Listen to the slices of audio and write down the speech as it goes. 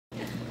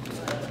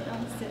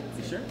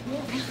Sure.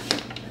 Yeah.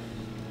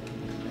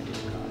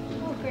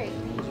 Oh, great.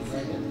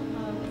 Thank you.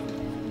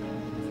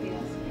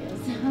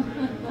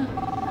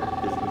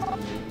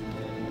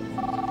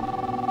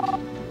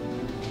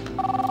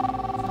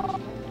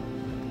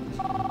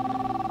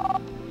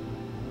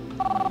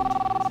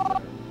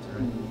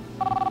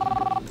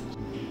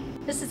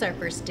 This is our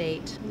first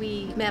date.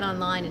 We met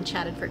online and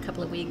chatted for a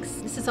couple of weeks.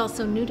 This is all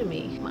so new to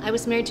me. I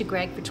was married to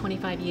Greg for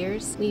 25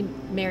 years. We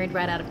married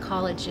right out of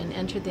college and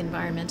entered the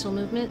environmental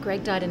movement.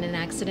 Greg died in an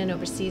accident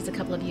overseas a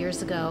couple of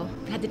years ago.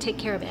 We had to take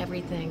care of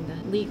everything,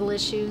 the legal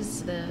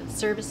issues, the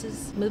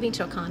services, moving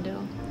to a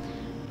condo.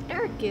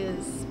 Eric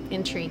is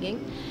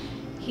intriguing.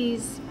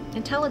 He's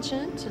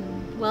intelligent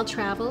and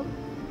well-traveled.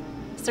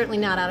 Certainly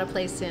not out of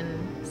place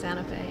in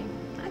Santa Fe.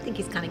 I think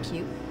he's kind of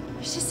cute.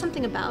 There's just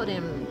something about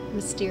him,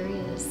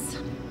 mysterious.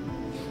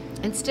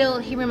 And still,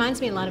 he reminds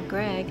me a lot of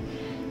Greg.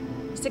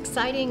 It's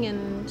exciting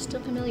and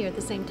still familiar at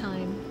the same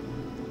time.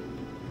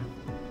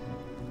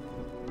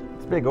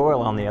 It's Big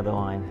Oil on the other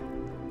line.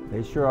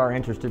 They sure are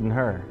interested in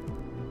her.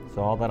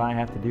 So all that I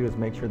have to do is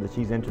make sure that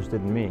she's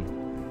interested in me.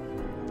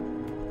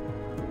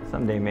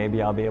 Someday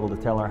maybe I'll be able to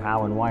tell her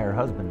how and why her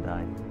husband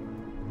died.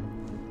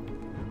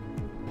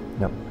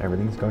 Nope,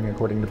 everything's going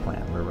according to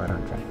plan. We're right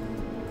on track.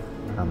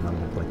 I'm going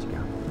to let you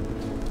go.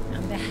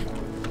 I'm back.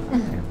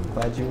 I'm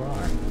glad you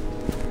are.